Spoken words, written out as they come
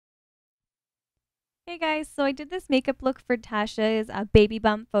Hey guys, so I did this makeup look for Tasha's baby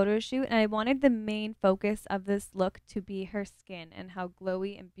bump photo shoot, and I wanted the main focus of this look to be her skin and how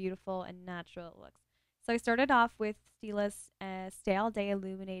glowy and beautiful and natural it looks. So I started off with Stila's Stay All Day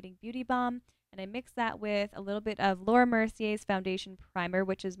Illuminating Beauty Balm, and I mixed that with a little bit of Laura Mercier's Foundation Primer,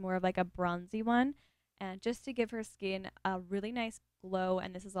 which is more of like a bronzy one, and just to give her skin a really nice glow.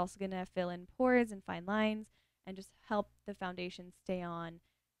 And this is also going to fill in pores and fine lines and just help the foundation stay on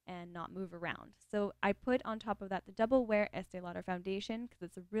and not move around. So I put on top of that the Double Wear Estee Lauder foundation because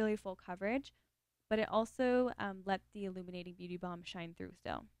it's a really full coverage, but it also let the illuminating beauty balm shine through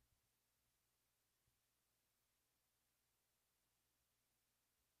still.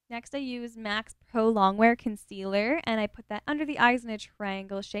 Next, I use MAC's Pro Longwear Concealer, and I put that under the eyes in a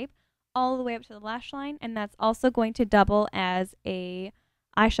triangle shape all the way up to the lash line, and that's also going to double as a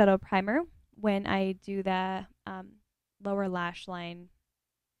eyeshadow primer when I do the lower lash line.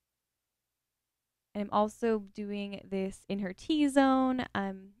 And I'm also doing this in her T-zone.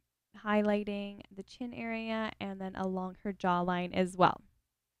 I'm highlighting the chin area and then along her jawline as well.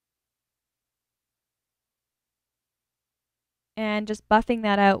 And just buffing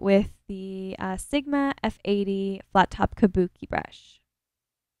that out with the Sigma F80 flat top kabuki brush.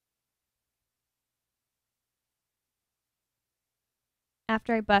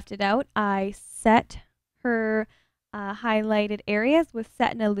 After I buffed it out, I set her highlighted areas with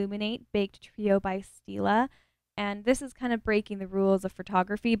Set and Illuminate Baked Trio by Stila. And this is kind of breaking the rules of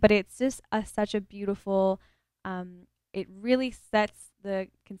photography, but it's just such a beautiful, it really sets the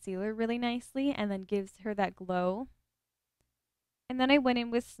concealer really nicely and then gives her that glow. And then I went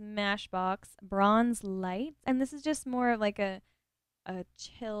in with Smashbox Bronze Light, and this is just more of like a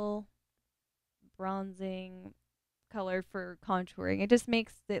chill bronzing color for contouring. It just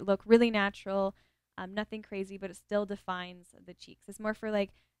makes it look really natural, nothing crazy, but it still defines the cheeks. It's more for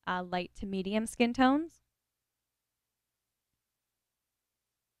like light to medium skin tones.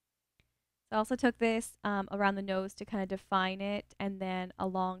 So I also took this around the nose to kind of define it, and then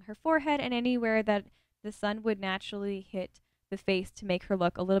along her forehead and anywhere that the sun would naturally hit the face to make her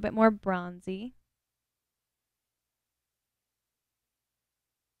look a little bit more bronzy.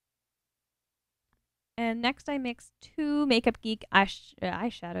 And next I mixed two Makeup Geek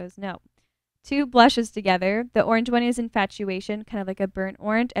eyeshadows. No, two blushes together. The orange one is Infatuation, kind of like a burnt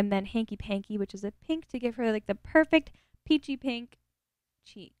orange, and then Hanky Panky, which is a pink to give her like the perfect peachy pink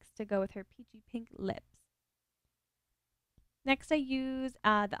cheeks to go with her peachy pink lips. Next I use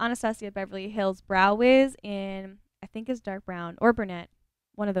the Anastasia Beverly Hills Brow Wiz in, I think is dark brown or brunette,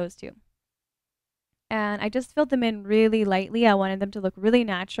 one of those two. And I just filled them in really lightly. I wanted them to look really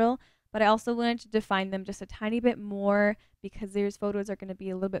natural, but I also wanted to define them just a tiny bit more because these photos are going to be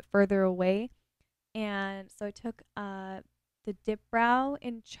a little bit further away. And so I took the Dip Brow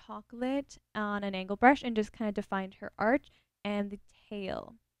in chocolate on an angle brush and just kind of defined her arch and the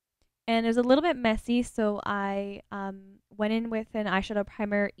tail. And it was a little bit messy, so I went in with an eyeshadow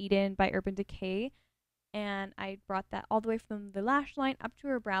primer, Eden by Urban Decay, and I brought that all the way from the lash line up to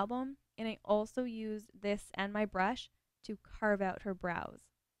her brow bone. And I also used this and my brush to carve out her brows,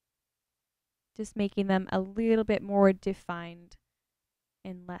 just making them a little bit more defined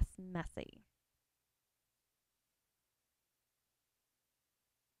and less messy.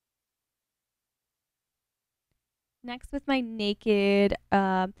 Next, with my Naked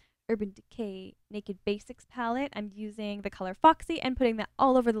Urban Decay Naked Basics palette, I'm using the color Foxy and putting that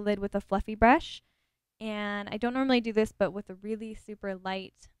all over the lid with a fluffy brush. And I don't normally do this, but with a really super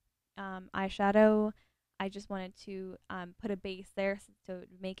light eyeshadow, I just wanted to put a base there to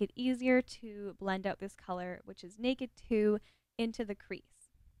make it easier to blend out this color, which is Naked 2, into the crease.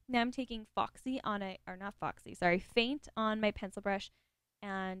 Now I'm taking Foxy on or not Foxy, sorry, Faint on my pencil brush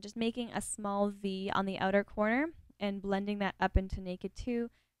and just making a small V on the outer corner and blending that up into Naked 2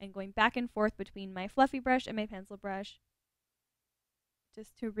 and going back and forth between my fluffy brush and my pencil brush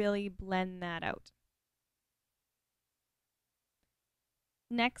just to really blend that out.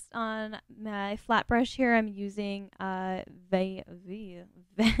 Next on my flat brush here, I'm using not Venice,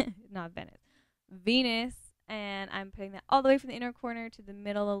 Venus, and I'm putting that all the way from the inner corner to the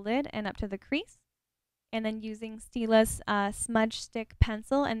middle of the lid and up to the crease. And then using Stila's smudge stick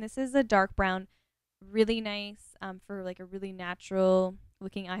pencil, and this is a dark brown, really nice for like a really natural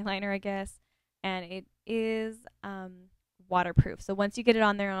looking eyeliner, I guess. And it is waterproof, so once you get it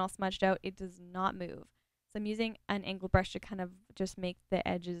on there and all smudged out, it does not move. So I'm using an angle brush to kind of just make the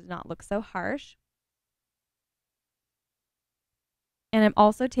edges not look so harsh. And I'm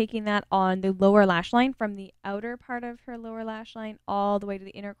also taking that on the lower lash line from the outer part of her lower lash line all the way to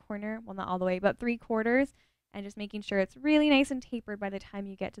the inner corner. Well, not all the way, but 3/4, and just making sure it's really nice and tapered by the time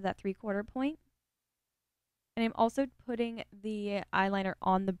you get to that 3/4 point. And I'm also putting the eyeliner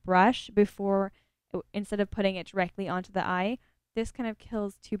on the brush before, instead of putting it directly onto the eye. This kind of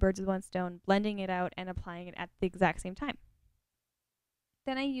kills two birds with one stone, blending it out and applying it at the exact same time.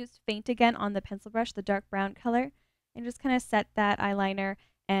 Then I used Faint again on the pencil brush, the dark brown color, and just kind of set that eyeliner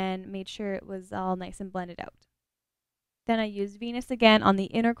and made sure it was all nice and blended out. Then I used Venus again on the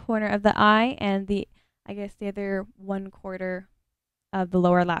inner corner of the eye and the other 1/4 of the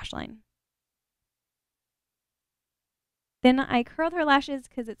lower lash line. Then I curled her lashes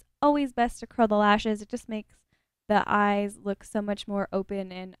because it's always best to curl the lashes. It just makes the eyes look so much more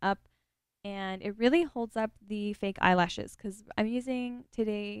open and up, and it really holds up the fake eyelashes because I'm using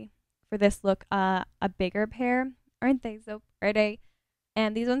today for this look a bigger pair. Aren't they so pretty?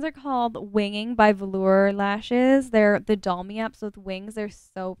 And these ones are called Winging by Velour Lashes. They're the doll me ups with wings. They're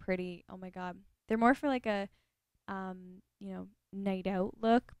so pretty. Oh my god. They're more for like a night out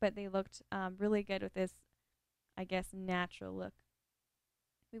look, but they looked really good with this, I guess, natural look.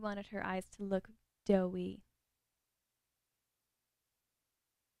 We wanted her eyes to look doughy.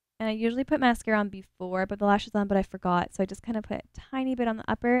 And I usually put mascara on before I put the lashes on, but I forgot. So I just kind of put a tiny bit on the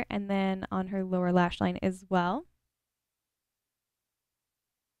upper and then on her lower lash line as well.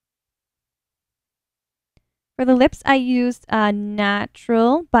 For the lips, I used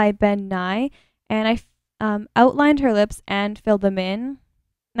Natural by Ben Nye, and I outlined her lips and filled them in.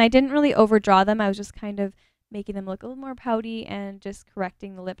 And I didn't really overdraw them. I was just kind of making them look a little more pouty and just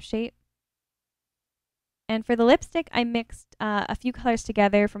correcting the lip shape. And for the lipstick, I mixed a few colors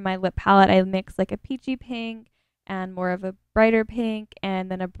together from my lip palette. I mixed like a peachy pink and more of a brighter pink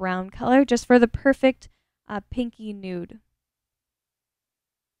and then a brown color just for the perfect pinky nude.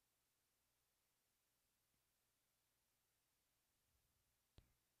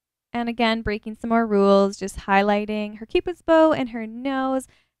 And again, breaking some more rules, just highlighting her cupid's bow and her nose.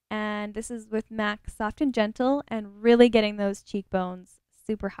 And this is with MAC Soft and Gentle and really getting those cheekbones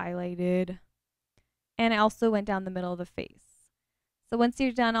super highlighted. And I also went down the middle of the face. So once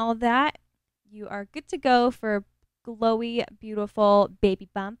you're done all of that, you are good to go for a glowy, beautiful baby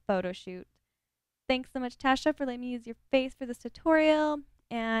bump photo shoot. Thanks so much, Tasha, for letting me use your face for this tutorial.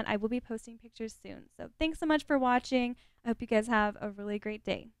 And I will be posting pictures soon. So thanks so much for watching. I hope you guys have a really great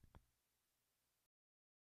day.